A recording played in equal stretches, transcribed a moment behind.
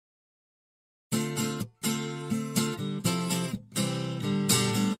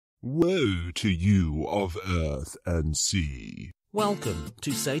Woe to you of earth and sea. Welcome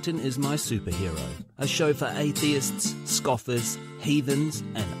to Satan is My Superhero, a show for atheists, scoffers, heathens,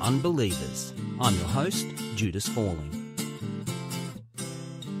 and unbelievers. I'm your host, Judas Falling.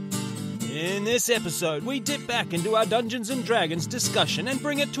 In this episode, we dip back into our Dungeons & Dragons discussion and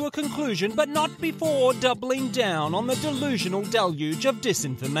bring it to a conclusion, but not before doubling down on the delusional deluge of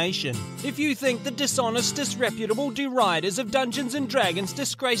disinformation. If you think the dishonest, disreputable deriders of Dungeons & Dragons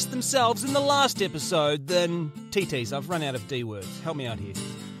disgraced themselves in the last episode, then TTs, I've run out of D words. Help me out here.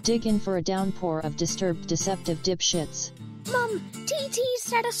 Dig in for a downpour of disturbed, deceptive dipshits. Mum, TT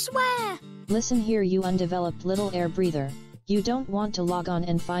said a swear. Listen here, you undeveloped little air breather. You don't want to log on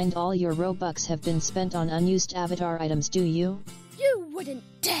and find all your Robux have been spent on unused avatar items, do you? You wouldn't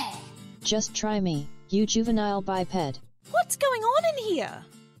dare. Just try me, you juvenile biped. What's going on in here?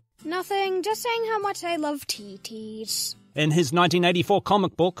 Nothing, just saying how much I love TTs. In his 1984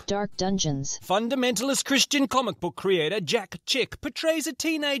 comic book, Dark Dungeons, Fundamentalist Christian comic book creator Jack Chick portrays a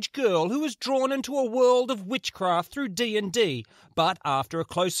teenage girl who is drawn into a world of witchcraft through D&D. But after a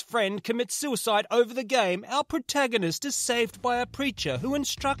close friend commits suicide over the game, our protagonist is saved by a preacher who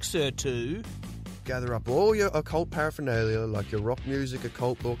instructs her to gather up all your occult paraphernalia, like your rock music,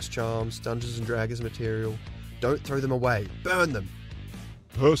 occult books, charms, Dungeons & Dragons material. Don't throw them away. Burn them.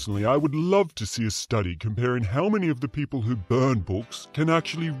 Personally, I would love to see a study comparing how many of the people who burn books can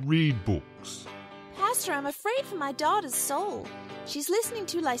actually read books. Pastor, I'm afraid for my daughter's soul. She's listening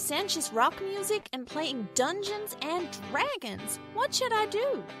to licentious rock music and playing Dungeons and Dragons. What should I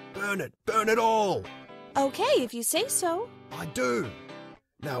do? Burn it. Burn it all. Okay, if you say so. I do.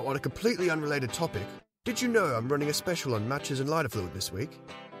 Now, on a completely unrelated topic, did you know I'm running a special on matches and lighter fluid this week?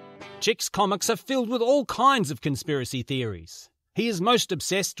 Chick's comics are filled with all kinds of conspiracy theories. He is most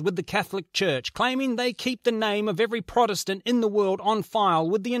obsessed with the Catholic Church, claiming they keep the name of every Protestant in the world on file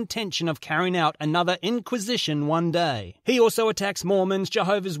with the intention of carrying out another inquisition one day. He also attacks Mormons,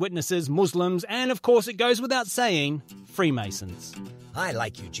 Jehovah's Witnesses, Muslims, and of course it goes without saying, Freemasons. I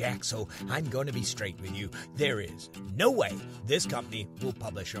like you, Jack, so I'm going to be straight with you. There is no way this company will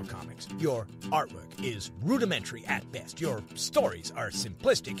publish your comics. Your artwork is rudimentary at best. Your stories are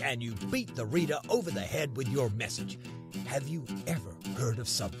simplistic, and you beat the reader over the head with your message. Have you ever heard of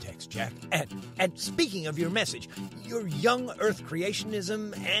subtext, Jack? And speaking of your message, your young Earth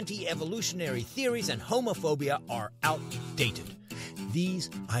creationism, anti-evolutionary theories, and homophobia are outdated. These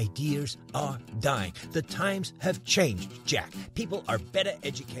ideas are dying. The times have changed, Jack. People are better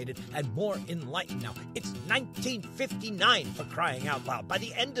educated and more enlightened now. It's 1959, for crying out loud. By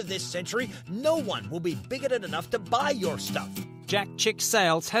the end of this century, no one will be bigoted enough to buy your stuff. Jack Chick's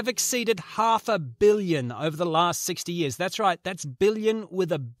sales have exceeded 500 million over the last 60 years. That's right, that's billion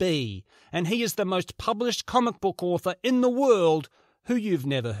with a B. And he is the most published comic book author in the world who you've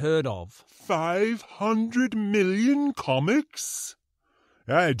never heard of. 500 million comics?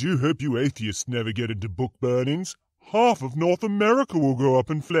 I do hope you atheists never get into book burnings. Half of North America will go up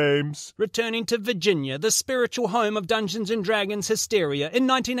in flames. Returning to Virginia, the spiritual home of Dungeons & Dragons hysteria, in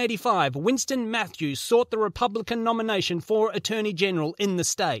 1985, Winston Matthews sought the Republican nomination for Attorney General in the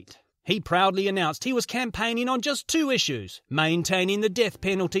state. He proudly announced he was campaigning on just two issues, maintaining the death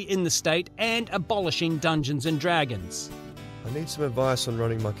penalty in the state and abolishing Dungeons & Dragons. I need some advice on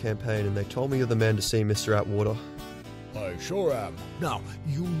running my campaign, and they told me you're the man to see, Mr. Atwater. I sure am. Now,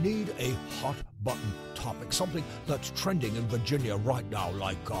 you need a hot-button topic, something that's trending in Virginia right now,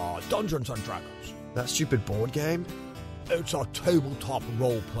 like Dungeons & Dragons. That stupid board game? It's a tabletop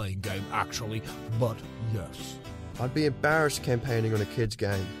role-playing game, actually, but yes. I'd be embarrassed campaigning on a kid's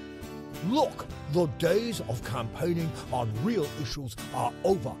game. Look, the days of campaigning on real issues are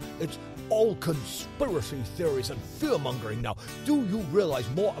over. It's all conspiracy theories and fear-mongering now. Do you realize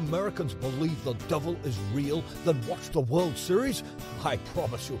more Americans believe the devil is real than watch the World Series? I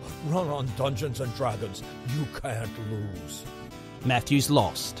promise you, run on Dungeons & Dragons. You can't lose. Matthews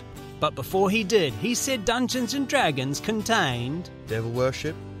lost. But before he did, he said Dungeons & Dragons contained devil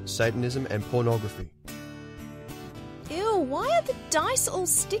worship, Satanism, and pornography. Ew, why are the dice all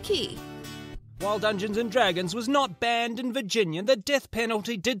sticky? While Dungeons & Dragons was not banned in Virginia, the death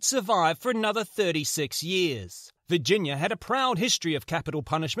penalty did survive for another 36 years. Virginia had a proud history of capital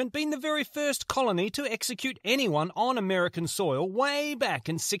punishment, being the very first colony to execute anyone on American soil way back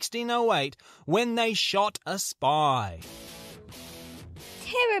in 1608 when they shot a spy.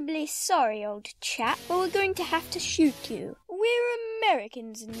 Terribly sorry, old chap, but we're going to have to shoot you. We're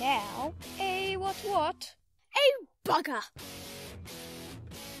Americans now. What? Oh, bugger!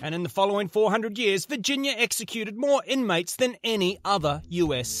 And in the following 400 years, Virginia executed more inmates than any other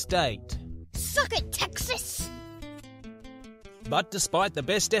US state. Suck it, Texas! But despite the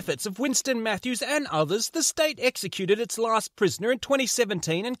best efforts of Winston Matthews and others, the state executed its last prisoner in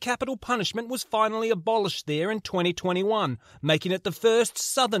 2017 and capital punishment was finally abolished there in 2021, making it the first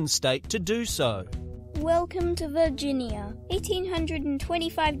southern state to do so. Welcome to Virginia.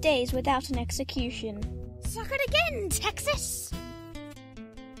 1,825 days without an execution. Suck it again, Texas!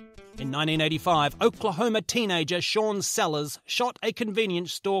 In 1985, Oklahoma teenager Sean Sellers shot a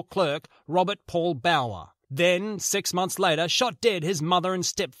convenience store clerk, Robert Paul Bauer. Then, 6 months later, shot dead his mother and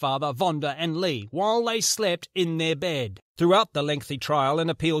stepfather, Vonda and Lee, while they slept in their bed. Throughout the lengthy trial and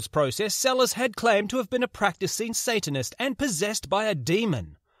appeals process, Sellers had claimed to have been a practicing Satanist and possessed by a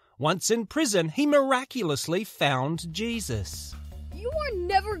demon. Once in prison, he miraculously found Jesus. You are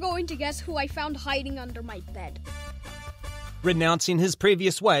never going to guess who I found hiding under my bed. Renouncing his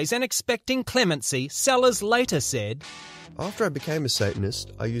previous ways and expecting clemency, Sellers later said, After I became a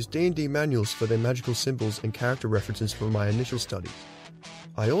Satanist, I used D&D manuals for their magical symbols and character references for my initial studies.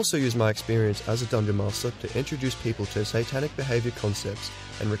 I also used my experience as a dungeon master to introduce people to satanic behavior concepts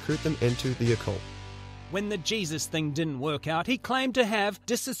and recruit them into the occult. When the Jesus thing didn't work out, he claimed to have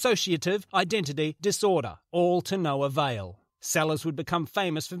dissociative identity disorder, all to no avail. Sellers would become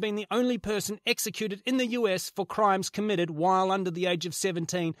famous for being the only person executed in the US for crimes committed while under the age of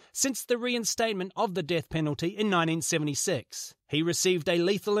 17 since the reinstatement of the death penalty in 1976. He received a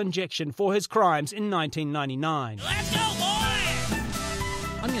lethal injection for his crimes in 1999. Let's go,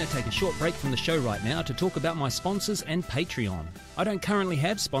 boys! I'm going to take a short break from the show right now to talk about my sponsors and Patreon. I don't currently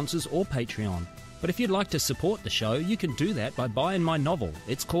have sponsors or Patreon, but if you'd like to support the show, you can do that by buying my novel.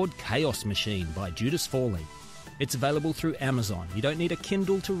 It's called Chaos Machine by Judas Fawley. It's available through Amazon. You don't need a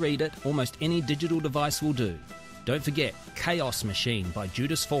Kindle to read it. Almost any digital device will do. Don't forget, Chaos Machine by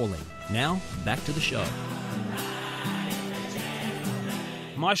Judas Fawley. Now, back to the show.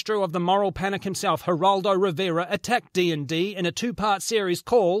 Maestro of the moral panic himself, Geraldo Rivera, attacked D&D in a two-part series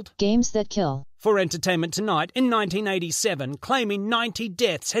called Games That Kill for Entertainment Tonight in 1987, claiming 90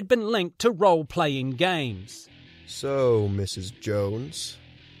 deaths had been linked to role-playing games. So, Mrs. Jones,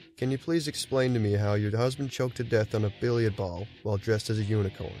 can you please explain to me how your husband choked to death on a billiard ball while dressed as a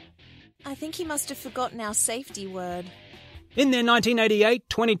unicorn? I think he must have forgotten our safety word. In their 1988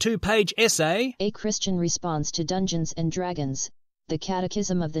 22-page essay, A Christian Response to Dungeons and Dragons, The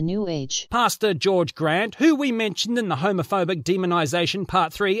Catechism of the New Age, Pastor George Grant, who we mentioned in the Homophobic Demonization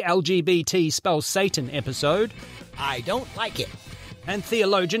Part 3 LGBT spells Satan episode, I don't like it. and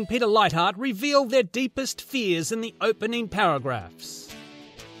theologian Peter Lightheart reveal their deepest fears in the opening paragraphs.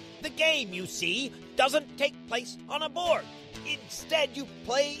 The game, you see, doesn't take place on a board. Instead, you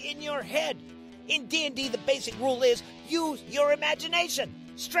play in your head. In D&D, the basic rule is use your imagination.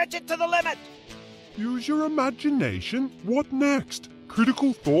 Stretch it to the limit. Use your imagination? What next?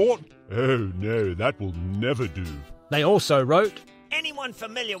 Critical thought? Oh no, that will never do. They also wrote, Anyone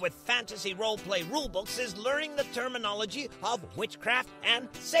familiar with fantasy roleplay rulebooks is learning the terminology of witchcraft and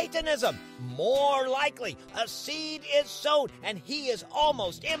Satanism. More likely, a seed is sown, and he is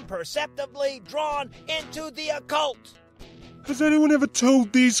almost imperceptibly drawn into the occult. Has anyone ever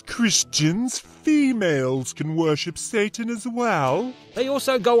told these Christians females can worship Satan as well? They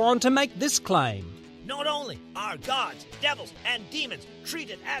also go on to make this claim. Not only are gods, devils, and demons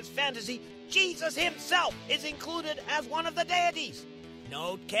treated as fantasy, Jesus himself is included as one of the deities.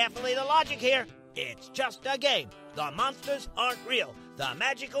 Note carefully the logic here. It's just a game. The monsters aren't real. The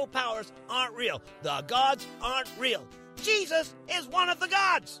magical powers aren't real. The gods aren't real. Jesus is one of the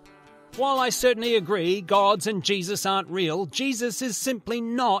gods. While I certainly agree gods and Jesus aren't real, Jesus is simply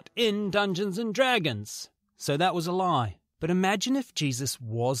not in Dungeons and Dragons. So that was a lie. But imagine if Jesus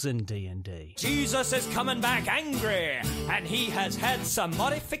was in D&D. Jesus is coming back angry, and he has had some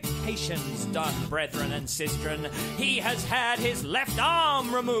modifications done, brethren and sistren. He has had his left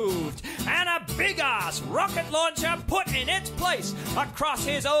arm removed, and a big-ass rocket launcher put in its place. Across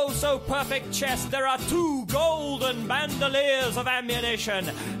his oh-so-perfect chest there are 2 golden bandoliers of ammunition,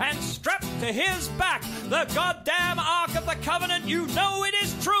 and strapped to his back, the goddamn Ark of the Covenant. You know it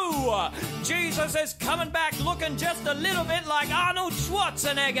is true. Jesus is coming back looking just a little bit like Arnold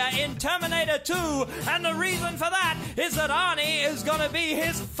Schwarzenegger in Terminator 2, and the reason for that is that Arnie is going to be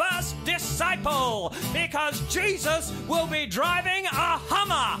his first disciple, because Jesus will be driving a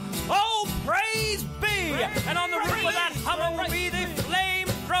Hummer. Oh, praise be! And on the roof of that Hummer will be the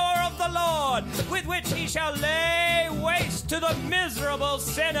flamethrower of the Lord, with which he shall lay waste to the miserable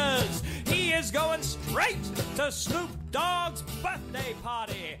sinners. He is going straight to Snoop dog's birthday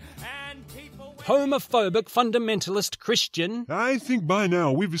party, and people... Homophobic fundamentalist Christian. I think by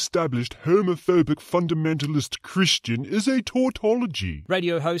now we've established homophobic fundamentalist Christian is a tautology.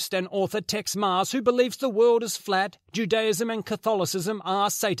 Radio host and author Tex Mars, who believes the world is flat, Judaism and Catholicism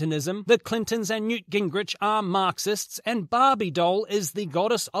are Satanism, the Clintons and Newt Gingrich are Marxists, and Barbie doll is the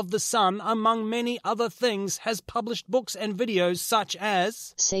goddess of the sun, among many other things, has published books and videos such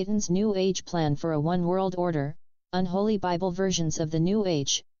as Satan's New Age Plan for a One World Order, Unholy Bible Versions of the New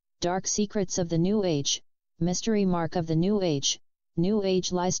Age, Dark Secrets of the New Age, Mystery Mark of the New Age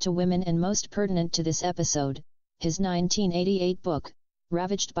Lies to Women, and most pertinent to this episode, his 1988 book,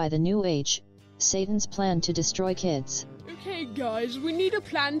 Ravaged by the New Age, Satan's Plan to Destroy Kids. Okay guys, we need a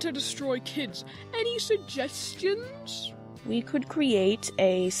plan to destroy kids. Any suggestions? We could create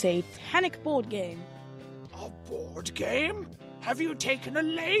a satanic board game. A board game? Have you taken a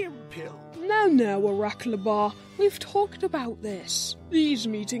lame pill? No, Oracle Bar. We've talked about this. These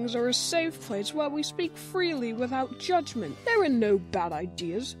meetings are a safe place where we speak freely without judgment. There are no bad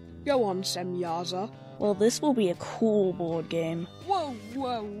ideas. Go on, Semyaza. Well, this will be a cool board game.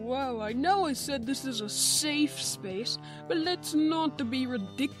 Whoa. I know I said this is a safe space, but let's not be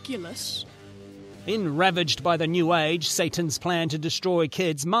ridiculous. In Ravaged by the New Age, Satan's Plan to Destroy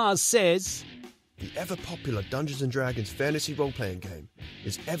Kids, Mars says, the ever-popular Dungeons & Dragons fantasy role-playing game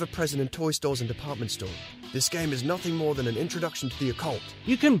is ever-present in toy stores and department stores. This game is nothing more than an introduction to the occult.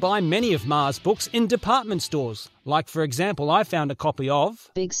 You can buy many of Mars' books in department stores. Like, for example, I found a copy of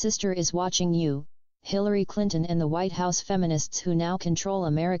Big Sister is Watching You, Hillary Clinton and the White House Feminists Who Now Control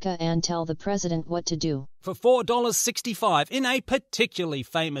America and Tell the President What to Do, for $4.65 in a particularly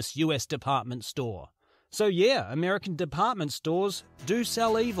famous US department store. So yeah, American department stores do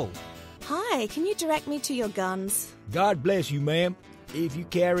sell evil. Hi, can you direct me to your guns? God bless you, ma'am. If you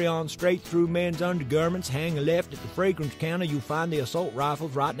carry on straight through men's undergarments, hang a left at the fragrance counter, you'll find the assault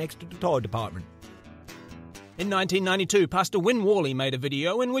rifles right next to the toy department. In 1992, Pastor Win Worley made a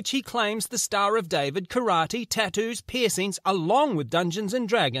video in which he claims the Star of David, karate, tattoos, piercings, along with Dungeons &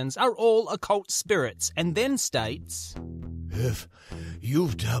 Dragons, are all occult spirits, and then states, if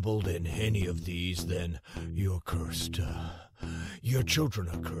you've dabbled in any of these, then you're cursed. Your children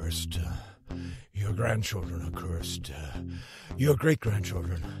are cursed. Your grandchildren are cursed. Your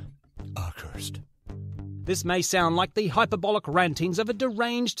great-grandchildren are cursed. This may sound like the hyperbolic rantings of a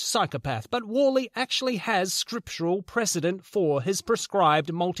deranged psychopath, but Worley actually has scriptural precedent for his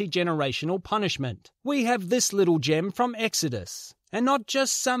prescribed multi-generational punishment. We have this little gem from Exodus, and not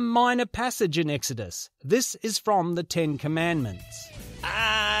just some minor passage in Exodus. This is from the Ten Commandments.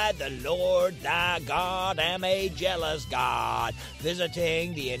 I, the Lord thy God, am a jealous God,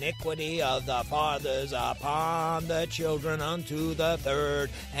 visiting the iniquity of the fathers upon the children unto the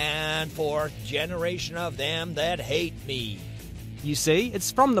third and fourth generation of them that hate me. You see,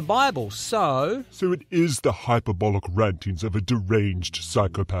 it's from the Bible, so... So it is the hyperbolic rantings of a deranged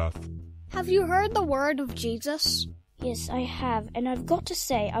psychopath. Have you heard the word of Jesus? Yes, I have, and I've got to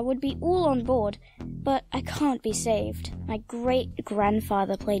say I would be all on board, but I can't be saved. My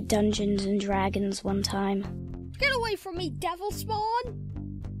great-grandfather played Dungeons & Dragons one time. Get away from me, devil spawn!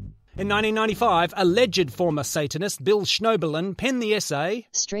 In 1995, alleged former Satanist Bill Schnoebelen penned the essay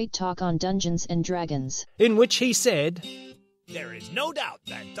Straight Talk on Dungeons & Dragons, in which he said, there is no doubt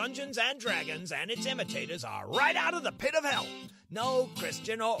that Dungeons & Dragons and its imitators are right out of the pit of hell. No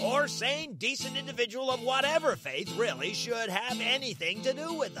Christian or sane, decent individual of whatever faith really should have anything to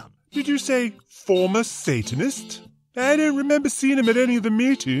do with them. Did you say former Satanist? I don't remember seeing him at any of the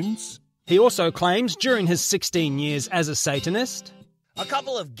meetings. He also claims during his 16 years as a Satanist, a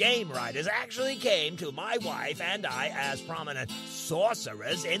couple of game writers actually came to my wife and I as prominent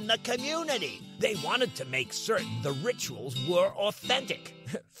sorcerers in the community. They wanted to make certain the rituals were authentic.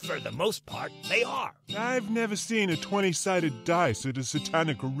 For the most part, they are. I've never seen a 20-sided dice at a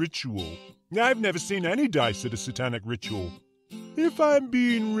satanic ritual. I've never seen any dice at a satanic ritual. If I'm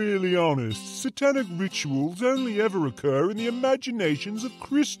being really honest, satanic rituals only ever occur in the imaginations of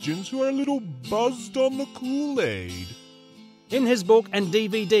Christians who are a little buzzed on the Kool-Aid. In his book and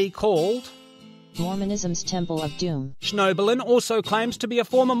DVD called Mormonism's Temple of Doom, Schnoebelen also claims to be a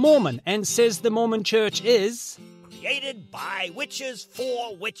former Mormon and says the Mormon Church is created by witches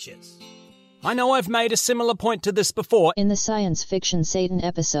for witches. I know I've made a similar point to this before in the Science Fiction Satan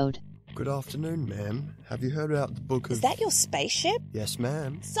episode. Good afternoon, ma'am. Have you heard about the book of... Is that your spaceship? Yes,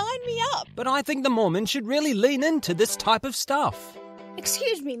 ma'am. Sign me up! But I think the Mormons should really lean into this type of stuff.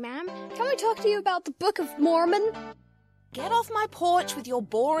 Excuse me, ma'am. Can I talk to you about the Book of Mormon? Get off my porch with your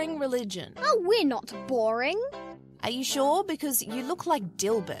boring religion. Oh, we're not boring. Are you sure? Because you look like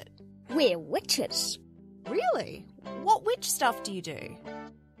Dilbert. We're witches. Really? What witch stuff do you do?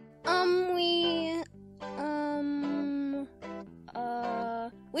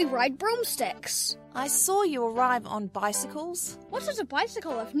 We ride broomsticks. I saw you arrive on bicycles. What is a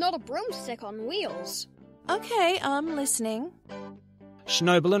bicycle if not a broomstick on wheels? Okay, I'm listening.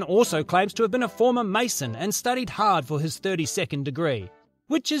 Schnoebelen also claims to have been a former Mason and studied hard for his 32nd degree,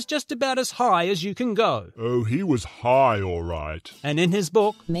 which is just about as high as you can go. Oh, he was high, all right. And in his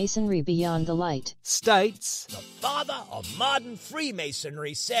book, Masonry Beyond the Light, The states, father of modern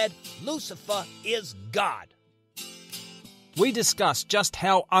Freemasonry said Lucifer is God. we discussed just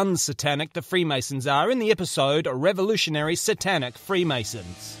how unsatanic the Freemasons are in the episode Revolutionary Satanic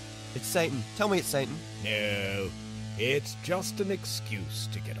Freemasons. It's Satan. Tell me it's Satan. No, it's just an excuse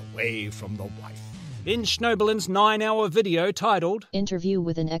to get away from the wife. In Schnoebelen's 9-hour video titled Interview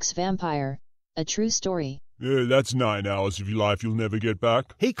with an Ex-Vampire, A True Story, Yeah, that's 9 hours of your life you'll never get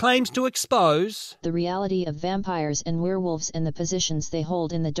back. he claims to expose the reality of vampires and werewolves and the positions they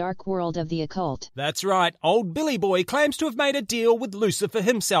hold in the dark world of the occult. That's right, old Billy Boy claims to have made a deal with Lucifer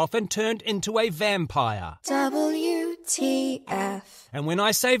himself and turned into a vampire. WTF. And when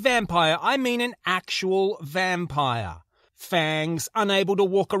I say vampire, I mean an actual vampire. Fangs, unable to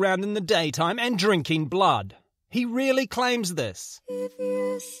walk around in the daytime, and drinking blood. He really claims this. If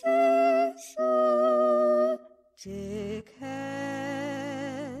you say so,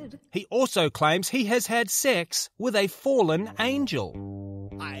 dickhead. He also claims he has had sex with a fallen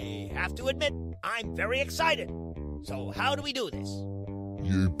angel. I have to admit, I'm very excited. So how do we do this?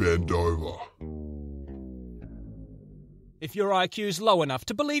 You bend over. If your IQ's low enough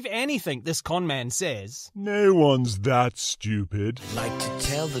to believe anything this conman says. No one's that stupid. Like to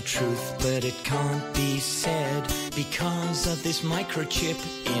tell the truth, but it can't be said because of this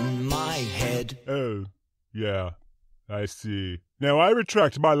microchip in my head. Oh, yeah, I see. Now I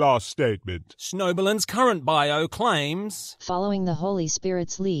retract my last statement. Schnoebelen's current bio claims, Following the Holy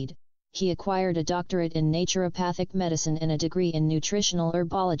Spirit's lead, he acquired a doctorate in naturopathic medicine and a degree in nutritional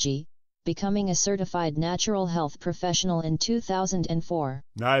herbology, becoming a certified natural health professional in 2004.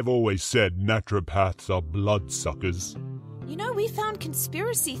 I've always said naturopaths are bloodsuckers. You know, we found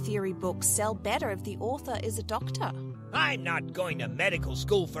conspiracy theory books sell better if the author is a doctor. I'm not going to medical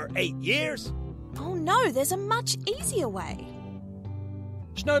school for 8 years. Oh no, there's a much easier way.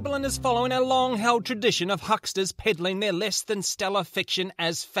 Schnoebelen is following a long-held tradition of hucksters peddling their less-than-stellar fiction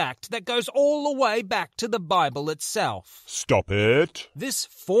as fact that goes all the way back to the Bible itself. Stop it. This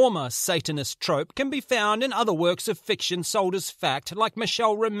former Satanist trope can be found in other works of fiction sold as fact, like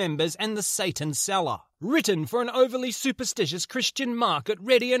Michelle Remembers and The Satan Cellar, written for an overly superstitious Christian market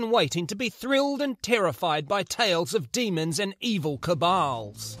ready and waiting to be thrilled and terrified by tales of demons and evil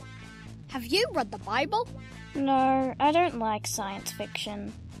cabals. Have you read the Bible? No, I don't like science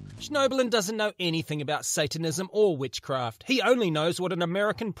fiction. Schnoebelen doesn't know anything about Satanism or witchcraft. He only knows what an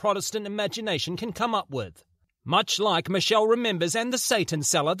American Protestant imagination can come up with. Much like Michelle Remembers and the Satan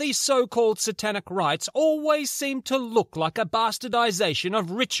Cellar, these so-called satanic rites always seem to look like a bastardization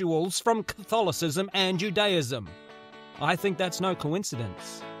of rituals from Catholicism and Judaism. I think that's no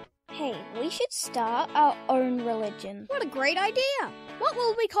coincidence. Hey, we should start our own religion. What a great idea! What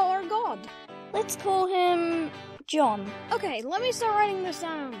will we call our god? Let's call him John. Okay, let me start writing this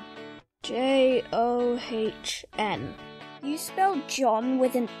down. John. You spell John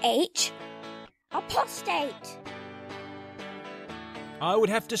with an H? Apostate! I would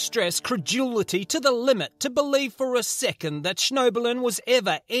have to stress credulity to the limit to believe for a second that Schnoebelen was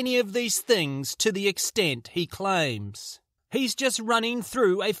ever any of these things to the extent he claims. He's just running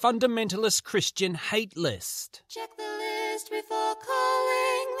through a fundamentalist Christian hate list. Check the list before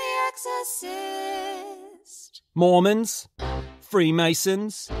calling the exorcist. Mormons,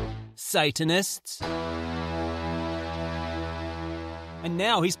 Freemasons, Satanists. And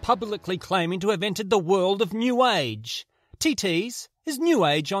now he's publicly claiming to have entered the world of New Age. TTs, is New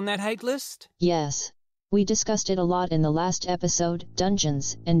Age on that hate list? Yes. We discussed it a lot in the last episode,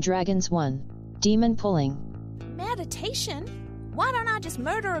 Dungeons and Dragons 1. Demon Pulling. Meditation? Why don't I just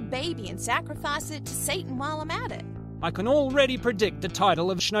murder a baby and sacrifice it to Satan while I'm at it? I can already predict the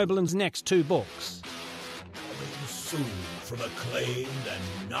title of Schnoebelen's next 2 books. Coming soon from acclaimed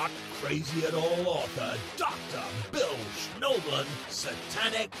and not crazy at all author Dr. Bill Schnoebelen,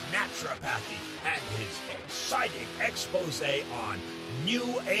 Satanic Naturopathy, and his exciting expose on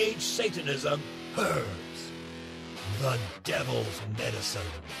New Age Satanism, Herbs, the Devil's Medicine.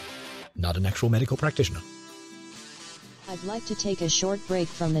 Not an actual medical practitioner. I'd like to take a short break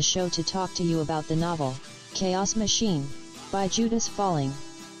from the show to talk to you about the novel, Chaos Machine, by Judas Falling.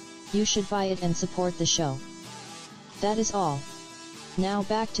 You should buy it and support the show. That is all. Now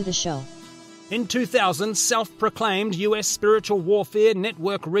back to the show. In 2000, self-proclaimed US Spiritual Warfare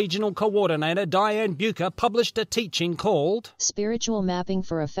Network Regional Coordinator Diane Bucher published a teaching called Spiritual Mapping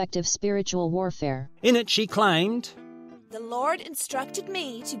for Effective Spiritual Warfare. In it, she claimed, "The Lord instructed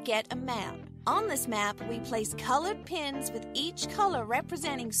me to get a map. On this map, we place colored pins with each color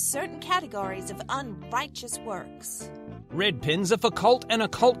representing certain categories of unrighteous works. Red pins are for cult and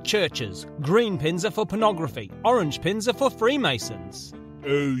occult churches. Green pins are for pornography. Orange pins are for Freemasons."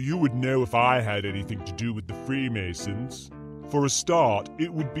 Oh, you would know if I had anything to do with the Freemasons. For a start,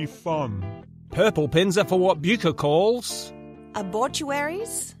 it would be fun. Purple pins are for what Bucher calls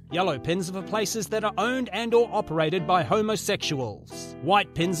abortuaries. Yellow pins are for places that are owned and or operated by homosexuals.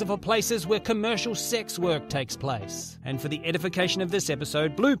 White pins are for places where commercial sex work takes place. And for the edification of this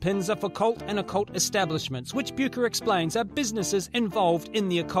episode, blue pins are for cult and occult establishments, which Bucher explains are businesses involved in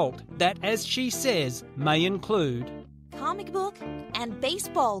the occult that, as she says, may include comic book and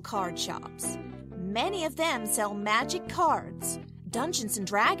baseball card shops. Many of them sell magic cards, Dungeons and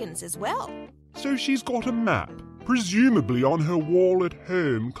Dragons as well. So she's got a map, presumably on her wall at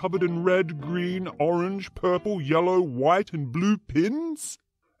home, covered in red, green, orange, purple, yellow, white and blue pins?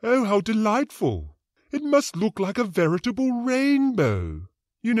 Oh, how delightful. It must look like a veritable rainbow.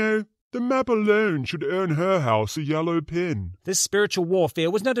 You know, the map alone should earn her house a yellow pin. This spiritual warfare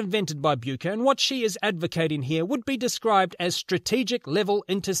was not invented by Bucher, and what she is advocating here would be described as strategic level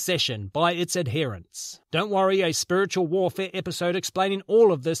intercession by its adherents. Don't worry, a spiritual warfare episode explaining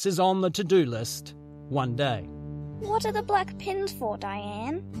all of this is on the to-do list one day. What are the black pins for,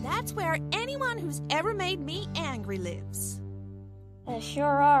 Diane? That's where anyone who's ever made me angry lives. There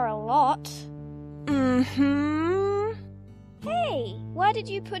sure are a lot. Hey, why did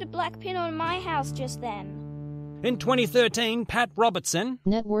you put a black pin on my house just then? In 2013, Pat Robertson,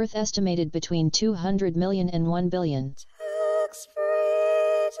 net worth estimated between 200 million and 1 billion.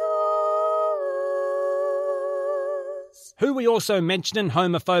 Who we also mentioned in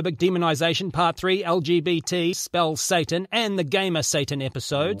Homophobic Demonization Part 3 LGBT Spells Satan and the Gamer Satan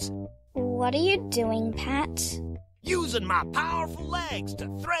episodes. What are you doing, Pat? Using my powerful legs to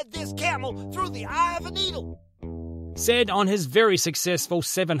thread this camel through the eye of a needle. Said on his very successful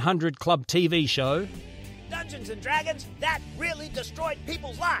 700 Club TV show, Dungeons and Dragons, that really destroyed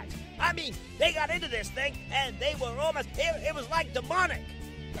people's lives. I mean, they got into this thing and they were almost, it was like demonic.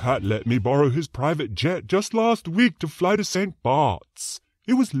 Pat let me borrow his private jet just last week to fly to St. Bart's.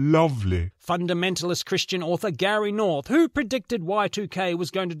 It was lovely. Fundamentalist Christian author Gary North, who predicted Y2K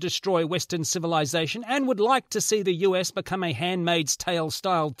was going to destroy Western civilization and would like to see the US become a Handmaid's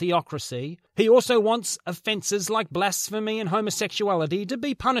Tale-styled theocracy. He also wants offences like blasphemy and homosexuality to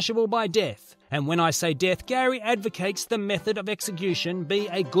be punishable by death. And when I say death, Gary advocates the method of execution be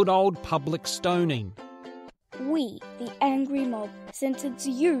a good old public stoning. We, the angry mob, sentence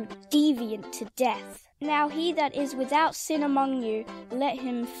you, deviant, to death. Now he that is without sin among you, let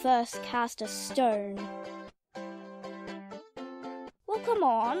him first cast a stone. Well, come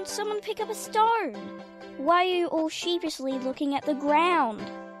on, someone pick up a stone. Why are you all sheepishly looking at the ground?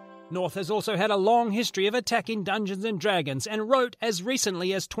 North has also had a long history of attacking Dungeons and Dragons and wrote as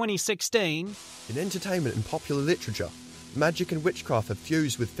recently as 2016, in entertainment and popular literature, magic and witchcraft have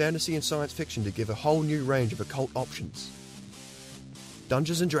fused with fantasy and science fiction to give a whole new range of occult options.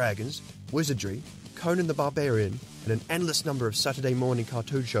 Dungeons and Dragons, wizardry, Conan the Barbarian, and an endless number of Saturday morning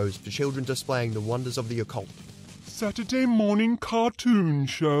cartoon shows for children displaying the wonders of the occult. Saturday morning cartoon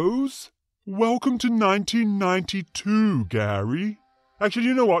shows? Welcome to 1992, Gary. Actually,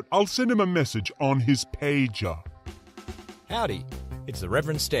 you know what? I'll send him a message on his pager. Howdy, it's the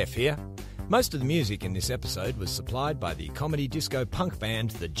Reverend Steph here. Most of the music in this episode was supplied by the comedy disco punk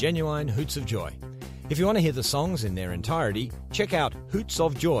band The Genuine Hoots of Joy. If you want to hear the songs in their entirety, check out Hoots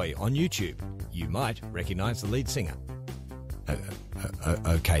of Joy on YouTube. You might recognise the lead singer.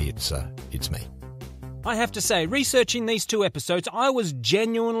 Okay, it's me. I have to say, researching these two episodes, I was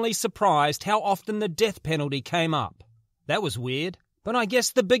genuinely surprised how often the death penalty came up. That was weird. But I guess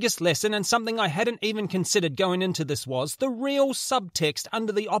the biggest lesson, and something I hadn't even considered going into this, was the real subtext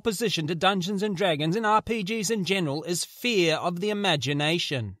under the opposition to Dungeons and Dragons and RPGs in general is fear of the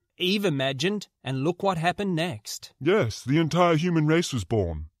imagination. Eve imagined, and look what happened next. Yes, the entire human race was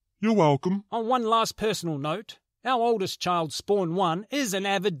born. You're welcome. On one last personal note, our oldest child, Spawn 1, is an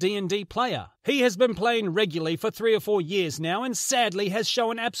avid D&D player. He has been playing regularly for 3 or 4 years now and sadly has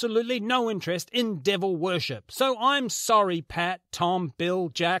shown absolutely no interest in devil worship. So I'm sorry, Pat, Tom, Bill,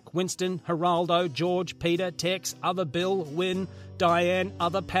 Jack, Winston, Geraldo, George, Peter, Tex, other Bill, Win, Diane,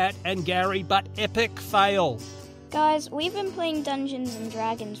 other Pat and Gary, but epic fail. Guys, we've been playing Dungeons and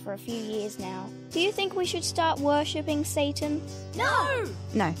Dragons for a few years now. Do you think we should start worshipping Satan? No!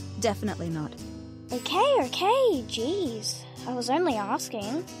 No, definitely not. Okay, jeez. I was only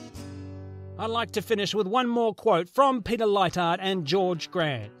asking. I'd like to finish with one more quote from Peter Leithart and George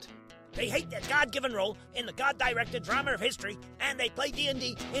Grant. They hate their God-given role in the God-directed drama of history, and they play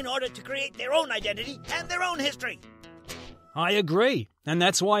D&D in order to create their own identity and their own history. I agree, and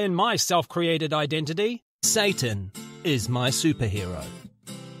that's why in my self-created identity, Satan is my superhero.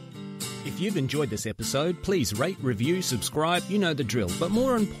 If you've enjoyed this episode, please rate, review, subscribe, you know the drill. But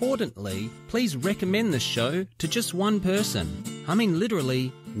more importantly, please recommend this show to just one person. I mean literally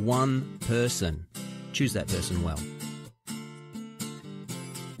one person. Choose that person well.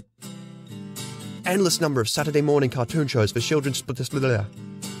 Endless number of Saturday morning cartoon shows for children's... Naturopathy.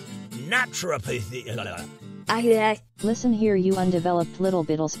 Listen here, you undeveloped little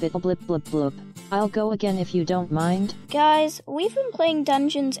biddle spittle blip blip bloop. I'll go again if you don't mind. Guys, we've been playing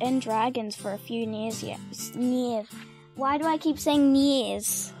Dungeons and Dragons for a few years. Why do I keep saying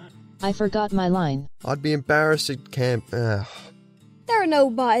years? I forgot my line. I'd be embarrassed at camp. There are no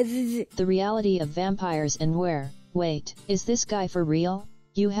buys. The reality of vampires and where. Wait, is this guy for real?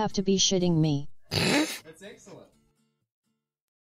 You have to be shitting me. That's excellent.